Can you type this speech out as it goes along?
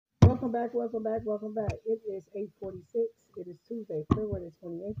Welcome back, welcome back, welcome back. It is 8:46. It is Tuesday, February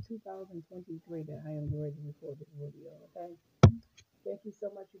 28th, 2023 that I am going to record this video, okay? Thank you so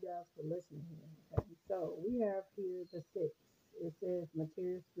much, you guys, for listening here, okay? So, we have here the 6. It says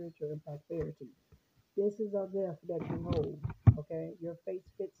material, spiritual, and prosperity. This is a gift that you hold, okay? Your face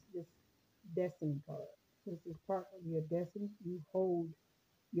fits this destiny card. This is part of your destiny. You hold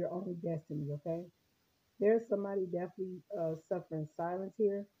your own destiny, okay? There's somebody definitely suffering silence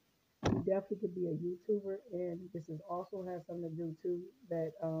here. You definitely could be a YouTuber, and this is also has something to do too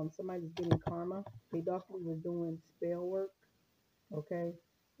that somebody's getting karma. They definitely was doing spell work, okay,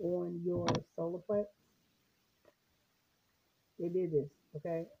 on your solar plex. They did this,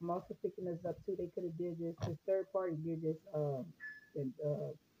 okay. I'm also picking this up too. They could have did this. This third party did this in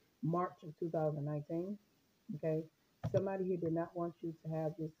March of 2019, okay. Somebody here did not want you to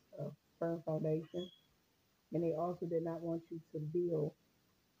have this firm foundation, and they also did not want you to build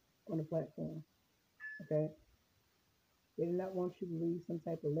on the platform, okay. They did not want you to leave some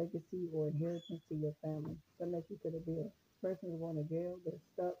type of legacy or inheritance to your family, something that you could have built. This person is going to jail. They're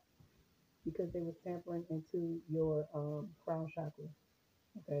stuck because they were tampering into your crown chakra.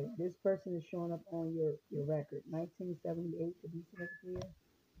 Okay, this person is showing up on your record, 1978 to be significant.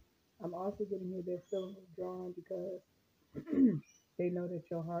 I'm also getting here. They're feeling withdrawn because they know that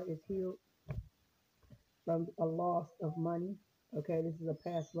your heart is healed from a loss of money. Okay, this is a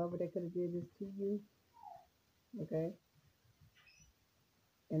past lover that could have did this to you. Okay,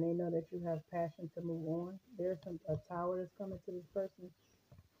 and they know that you have passion to move on. There's a tower that's coming to this person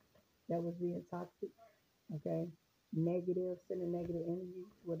that was being toxic, okay? Negative, sending negative energy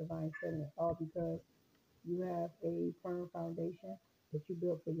to a divine feminine, all because you have a firm foundation that you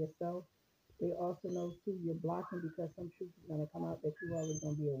built for yourself. They also know too you're blocking because some truth is gonna come out that you always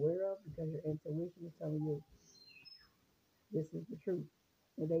gonna be aware of because your intuition is telling you this is the truth.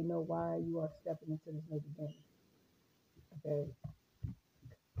 And they know why you are stepping into this new beginning. Okay.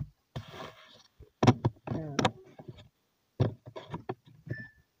 Now,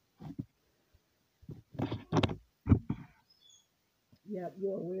 yep,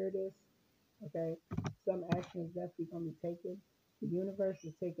 you're aware of this. Okay. Some action is definitely gonna be taken. The universe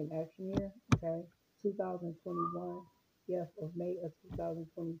is taking action here. Okay. 2021, yes, of May of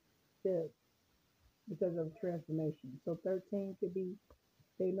 2025 because of transformation. So 13 could be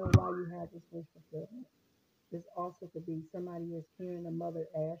they know why you have this wish fulfillment. This also could be somebody is carrying a mother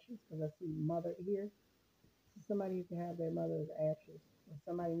ashes because I see mother here. So somebody who can have their mother's ashes. Or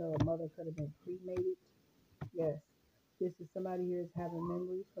somebody know a mother could have been cremated. Yes. This is somebody here is having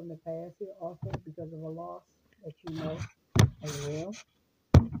memories from the past here also because of a loss that you know as well.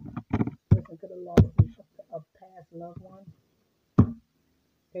 Person could have lost a past loved one.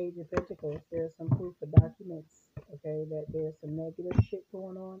 Page of Pentacles, there's some proof of documents, okay, that there's some negative shit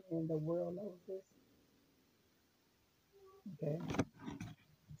going on and the world knows this, okay.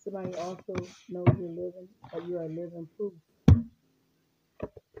 Somebody also knows you're living, or you are living proof.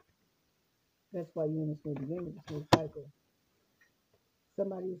 That's why you're in this new beginning, this new cycle.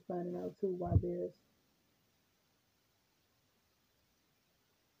 Somebody is finding out too why there's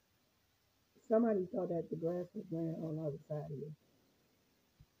somebody thought that the grass was greener on the other side here,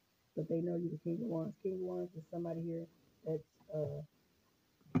 but they know you're the King of Wands. King of Wands is somebody here that's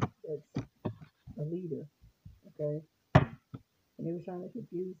that's a leader, okay. And they were trying to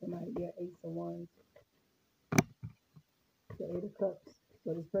confuse somebody. Yeah, Ace of Wands, the Eight of Cups.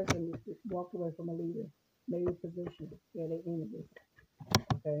 So this person walked away from a leader, made a position. Yeah, they ended this.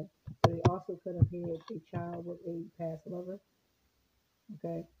 Okay. So they also could have had a child with a past lover.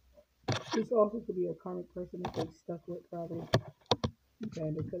 Okay. This also could be a karmic person that they stuck with probably.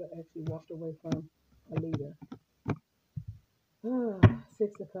 Okay. They could have actually walked away from a leader.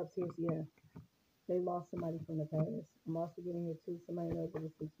 Six of Cups here. Yeah. They lost somebody from the past. I'm also getting here too. Somebody knows there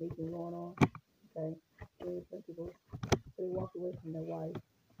was some speaking going on. Okay. Three of Pentacles. So they walked away from their wife.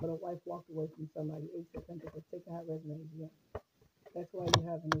 But a wife walked away from somebody. Ace of Pentacles. Take a hot resume again. That's why you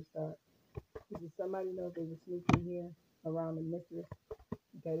have a new start. This is somebody knows they were sneaking here around the mistress.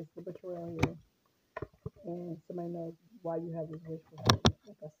 Okay, this is the betrayal here. And somebody knows why you have this wish fulfillment.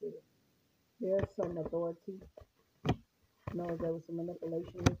 Like I said, there's some authority. Knows there was some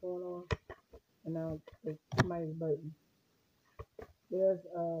manipulation going on. And now somebody's burden. There's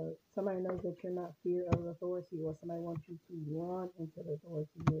somebody knows that you're not fear of authority, or somebody wants you to run into the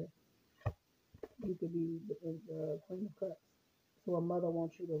authority here. You could be the Queen of Cups. So a mother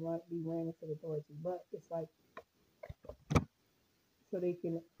wants you to be ran into the authority. But it's like so they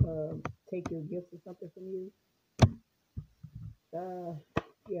can take your gifts or something from you.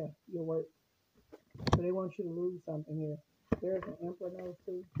 Yeah, your work. So they want you to lose something here. There's an Emperor nose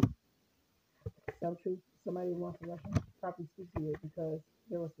too. Some truth, somebody wants to Russian properly speak to you because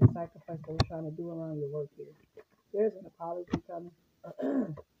there was some sacrifice they were trying to do around your work here. There's an apology coming,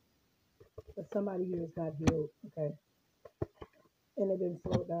 but somebody here is not healed, okay? And they've been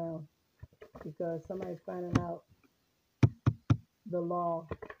slowed down because somebody's finding out the law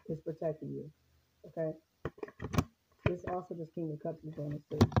is protecting you, okay? This also, this King of Cups is doing this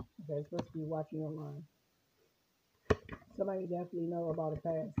too, okay? It's supposed to be watching your line. Somebody definitely know about a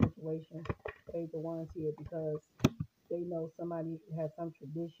past situation. They the ones here because they know somebody has some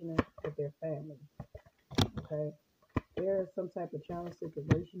tradition with their family, okay? There is some type of challenge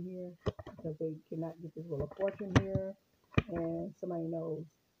situation here because they cannot get this Wheel of Fortune here, and somebody knows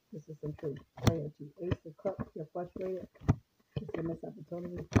this is some truth. Clarity. Ace of Cups, you're frustrated. This is a missed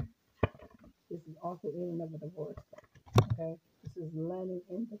opportunity. This is also in and of a divorce. Okay, this is landing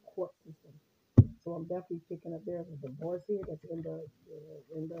in the court system. So I'm definitely picking up there's a divorce here that's in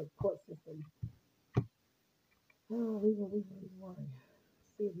the court system. Oh, we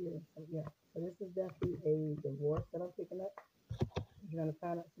see here. So yeah, so this is definitely a divorce that I'm picking up. You're gonna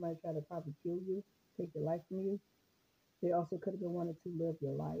find out somebody try to probably kill you, take your life from you. They also could have been wanting to live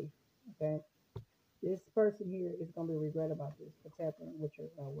your life. Okay, this person here is gonna be regret about this. What's happening with your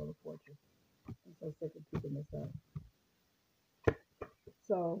Wheel of Fortune? I'm so sick of keeping this up.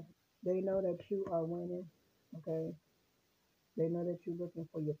 So they know that you are winning. Okay, they know that you're looking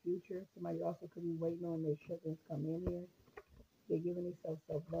for your future. Somebody also could be waiting on their shipments come in here. They're giving themselves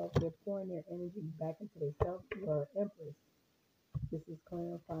self-love. They're pouring their energy back into themselves. You are Empress. This is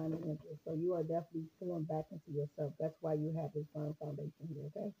clarifying the interest. So you are definitely pouring back into yourself. That's why you have this firm foundation here,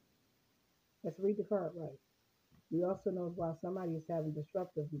 okay? Let's read the card right. We also know why somebody is having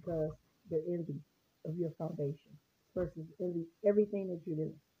disruptive because they're envy of your foundation versus envy everything that you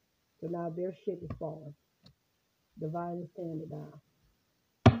do. So now their shit is falling. Divine is tearing it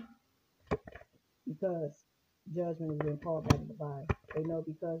down because judgment is being called by the divine. They know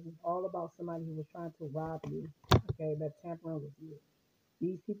because it's all about somebody who was trying to rob you, okay, that tampering with you.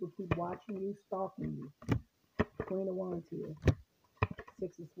 These people keep watching you, stalking you. Queen of Wands here.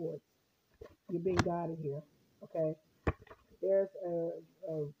 Six of Swords. You're being guided here, okay? There's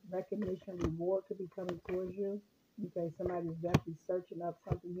a recognition, reward could be coming towards you. Okay, somebody's definitely searching up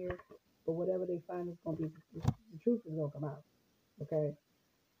something here, but whatever they find is going to be, the truth is going to come out, okay?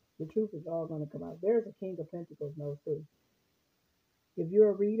 The truth is all going to come out. There's a King of Pentacles knows too. If you're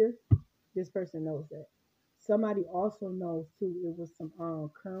a reader, this person knows that. Somebody also knows too, it was some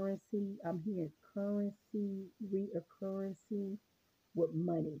currency. I'm hearing currency, reoccurrency with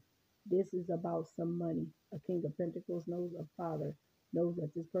money. This is about some money. A King of Pentacles knows a father, knows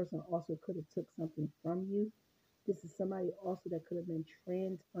that this person also could have took something from you. This is somebody also that could have been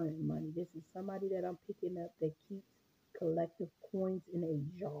transferring money. This is somebody that I'm picking up that keeps collective coins in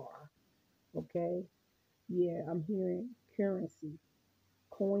a jar. Okay? Yeah, I'm hearing currency,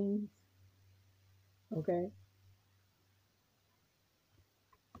 coins. Okay?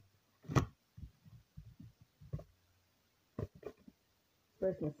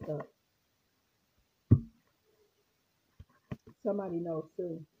 Person stuff. Somebody knows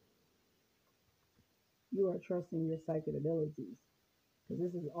too. You are trusting your psychic abilities. Because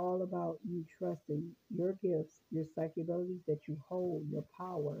this is all about you trusting your gifts, your psychic abilities that you hold, your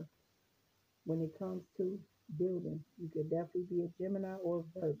power. When it comes to building, you could definitely be a Gemini or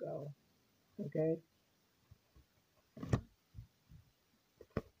a Virgo. Okay?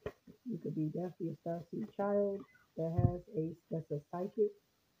 You could be definitely a starseed child that has that's a psychic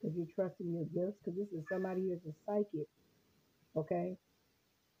because you're trusting your gifts. Because this is somebody who's a psychic, okay?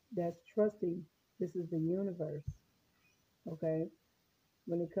 That's trusting this is the universe, okay?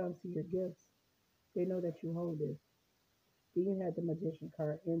 When it comes to your gifts, they know that you hold this. Then you have the Magician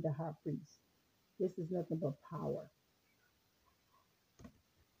card and the High Priest. This is nothing but power.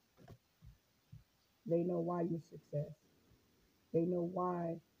 They know why you're success. They know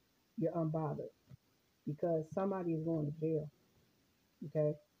why you're unbothered because somebody is going to jail.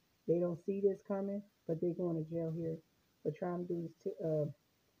 Okay, they don't see this coming, but they're going to jail here for trying to do this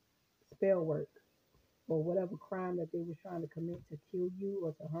spell work or whatever crime that they were trying to commit to kill you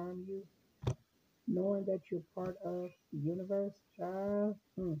or to harm you. Knowing that you're part of the universe, child,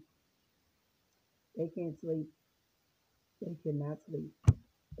 they can't sleep. They cannot sleep.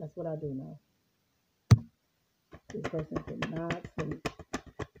 That's what I do know. This person cannot sleep.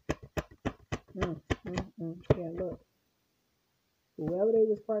 Yeah, look. Whoever they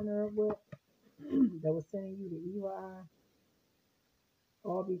was partnering up with that was sending you the evil eye,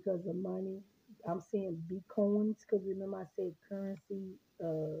 all because of money. I'm seeing Bitcoins because remember I said currency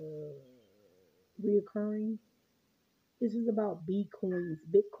reoccurring. This is about Bitcoins,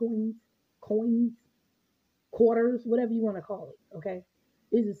 coins, quarters, whatever you want to call it. Okay,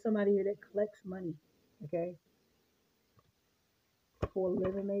 this is somebody here that collects money. Okay, for a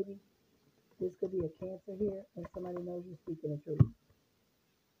living maybe. This could be a Cancer here, and somebody knows you're speaking the truth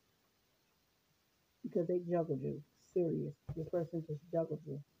because they juggled you. Serious. This person just juggled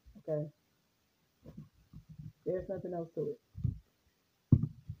you. Okay, there's nothing else to it.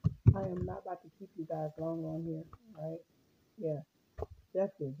 I am not about to keep you guys long on here. All right? Yeah,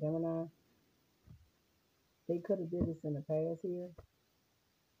 definitely Gemini. They could have did this in the past here.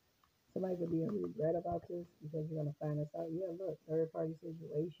 Somebody could be in regret about this because you're gonna find this out. Yeah, look, third party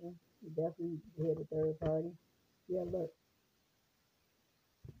situation. You definitely hit a third party. Yeah, look.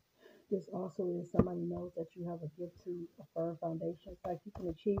 This also is somebody knows that you have a gift to a firm foundation. It's like you can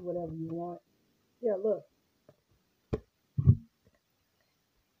achieve whatever you want. Yeah, look.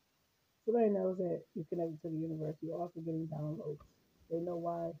 Somebody knows that you're connected to the universe. You're also getting downloads. They know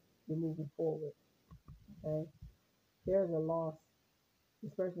why you're moving forward. Okay. There's a loss.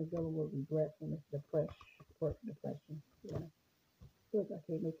 This person is dealing with regret from this depression. Yeah. Look, I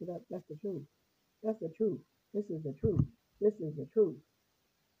can't make it up. That's the truth. That's the truth. This is the truth. This is the truth.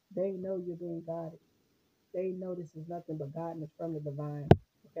 They know you're being guided. They know this is nothing but guidance from the divine.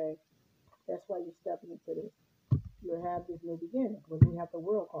 Okay? That's why you're stepping into this. You'll have this new beginning. When we have the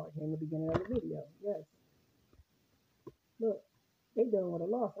world card here in the beginning of the video. Yes. Look, they dealing with a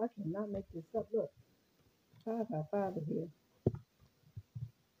loss. I cannot make this up. Look, 555 is here.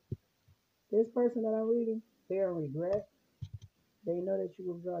 This person that I'm reading, they're in regret. They know that you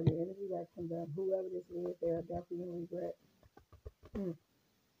withdraw your energy back from them. Whoever this is, they are definitely in regret. Hmm.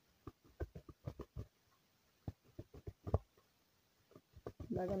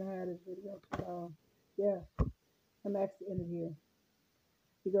 I'm not gonna have this video too long. Yeah, I'm actually in here.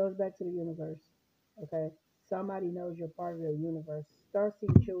 He goes back to the universe. Okay. Somebody knows you're part of the universe.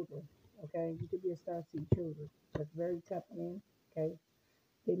 Starseed children. Okay. You could be a starseed children. That's very tapping in. Okay.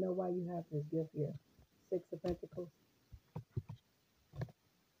 They know why you have this gift here. Six of Pentacles.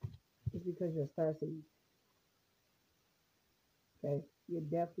 It's because you're a starseed. Okay. You're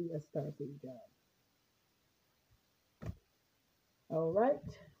definitely a starseed job. All right.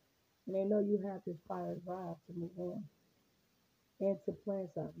 And they know you have this fire drive to move on and to plan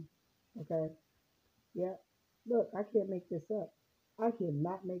something. Okay. Yeah. Look, I can't make this up. I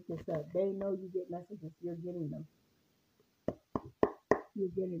cannot make this up. They know you get messages. You're getting them. You're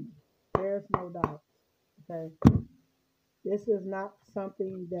getting them. There's no doubt. Okay. This is not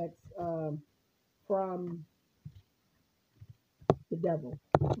something that's from the devil.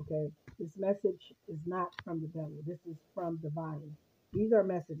 Okay. This message is not from the devil. This is from divine. These are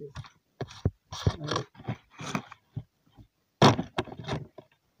messages. Right?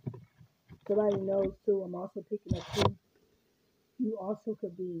 Somebody knows too. I'm also picking up too. You also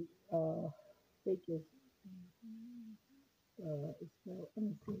could be fake it's spelled, let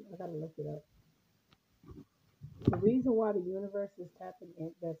me see, I gotta look it up. The reason why the universe is tapping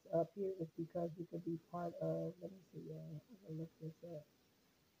in that's up here is because you could be part of, let me see, I'm gonna look this up.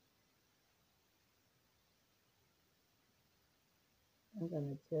 I'm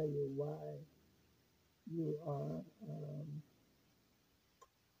gonna tell you why you are,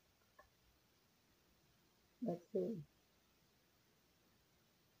 let's see.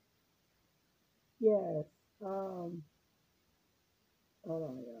 Yes, um, hold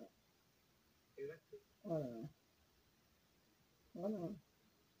on, yeah. Hold on, hold on.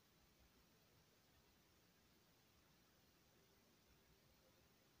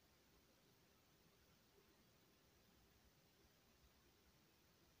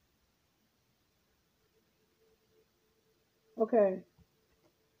 Okay,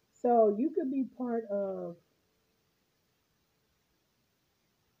 so you could be part of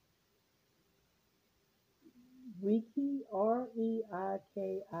Reiki, Reiki.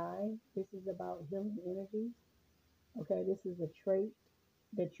 This is about healing energies. Okay, this is a trait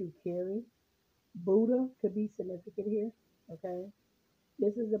that you carry. Buddha could be significant here. Okay,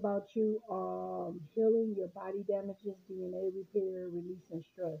 this is about you healing your body damages, DNA repair, releasing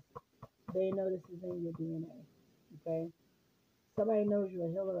stress. They know this is in your DNA. Okay, somebody knows you're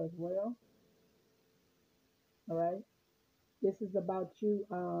a healer as well. All right, this is about you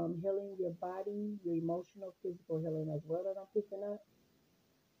healing your body, your emotional, physical healing as well. That I'm picking up.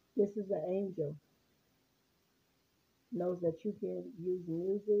 This is an angel. Knows that you can use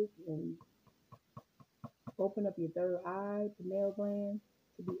music and open up your third eye, pineal gland,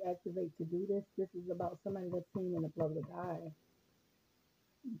 to be activated to do this. This is about somebody that's seen in the public eye.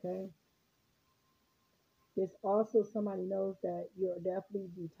 Okay. This also somebody knows that you're definitely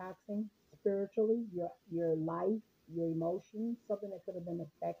detoxing spiritually, your life, your emotions, something that could have been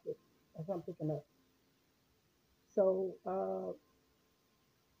affected. That's what I'm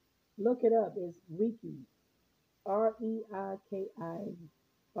Look it up. It's Reiki. Reiki.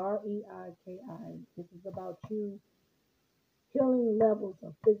 Reiki. This is about you healing levels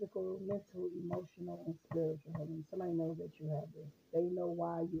of physical, mental, emotional, and spiritual healing. Somebody knows that you have this. They know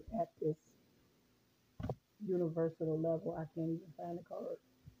why you're at this universal level. I can't even find the card.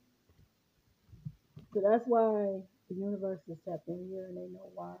 So that's why the universe is tapped in here and they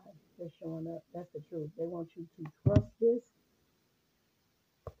know why they're showing up. That's the truth. They want you to trust this.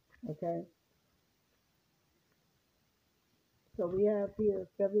 Okay. So we have here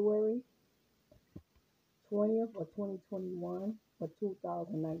February 20th or 2021 or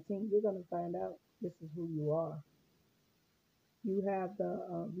 2019. You're going to find out this is who you are. You have the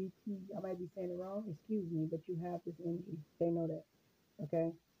repeat. I might be saying it wrong. Excuse me, but you have this energy. They know that.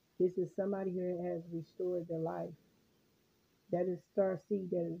 Okay. This is somebody here that has restored their life. That is star seed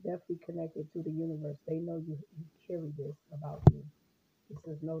that is definitely connected to the universe. They know you carry this about you.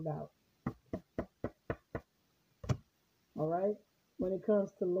 This is no doubt. All right. When it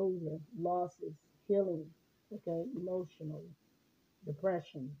comes to losing, losses, healing, okay, emotional,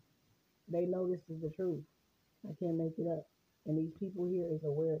 depression, they know this is the truth. I can't make it up. And these people here is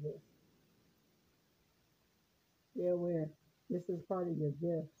aware of this. They're aware. This is part of your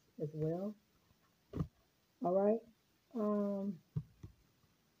gifts as well. All right. Um,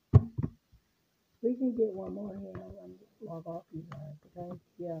 we can get one more here. I'm gonna log off you guys. Okay.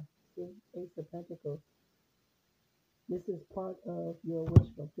 Yeah. See, Ace of Pentacles. This is part of your wish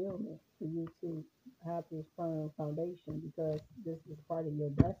fulfillment for you to have this firm foundation because this is part of your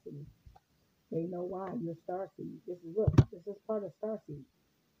destiny. They know why you're star seed. This is part of star seed.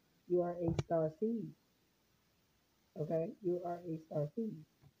 You are a star seed. Okay, you are a star seed.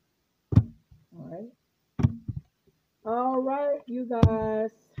 All right. All right, you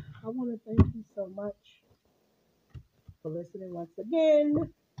guys. I want to thank you so much for listening once again.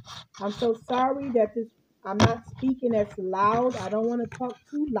 I'm so sorry that I'm not speaking as loud. I don't want to talk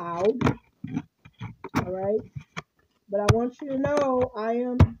too loud. All right. But I want you to know I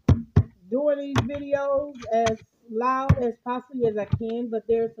am doing these videos as loud as possibly as I can, but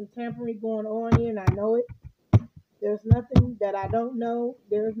there's some tampering going on here and I know it. There's nothing that I don't know.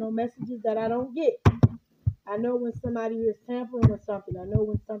 There's no messages that I don't get. I know when somebody is tampering with something. I know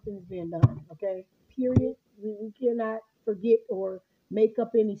when something is being done. Okay? Period. We cannot forget or make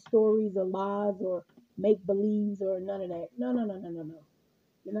up any stories or lies or make believes or none of that. No, no, no, no, no, no.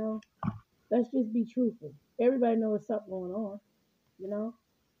 You know? Let's just be truthful. Everybody knows something going on. You know?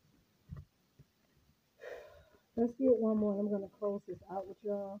 Let's get one more. I'm going to close this out with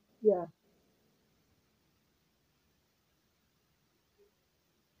y'all. Yeah.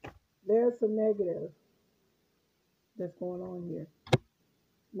 There's some negative that's going on here.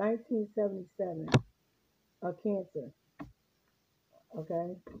 1977, a cancer.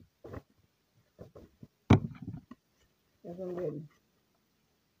 Okay? That's what I'm getting.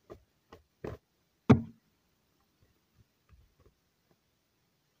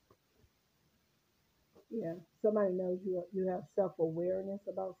 Yeah. Somebody knows you have self-awareness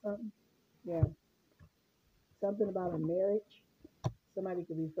about something. Yeah. Something about a marriage. Somebody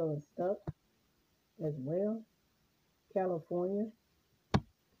could be feeling stuck as well. California,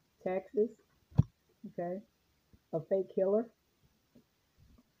 Texas. Okay. A fake killer,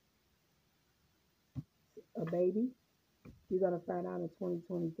 a baby. You're going to find out in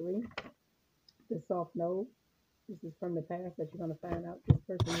 2023. The soft node. This is from the past that you're going to find out this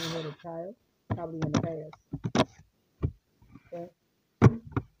person had a child, probably in the past. Okay.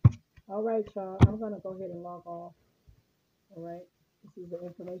 All right, y'all. I'm going to go ahead and log off. All right. This is the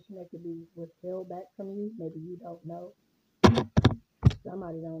information that could be withheld back from you. Maybe you don't know.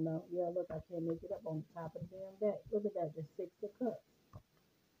 Somebody don't know. Yeah, look, I can't make it up on the top of the damn deck. Look at that. The Six of Cups.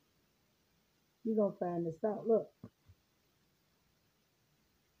 You're going to find this out. Look.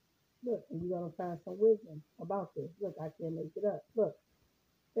 Look. And you're going to find some wisdom about this. Look, I can't make it up. Look.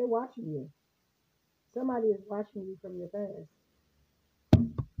 They're watching you. Somebody is watching you from your past.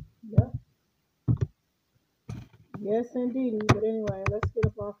 Yep. Yes, indeedy. But anyway, let's get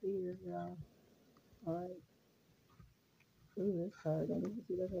up off of here, y'all. All right. Ooh, this card. Don't even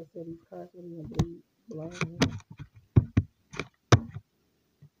see. That's what I said. These cards don't even belong here.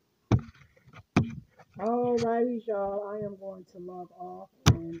 All righty, y'all. I am going to log off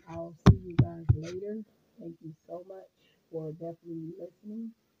and I'll see you guys later. Thank you so much for definitely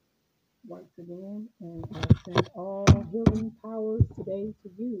listening once again. And I send all healing powers today to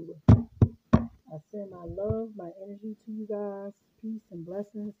you. I send my love, my energy to you guys. Peace and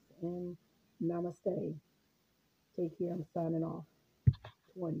blessings and namaste. Take care. I'm signing off.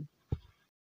 20.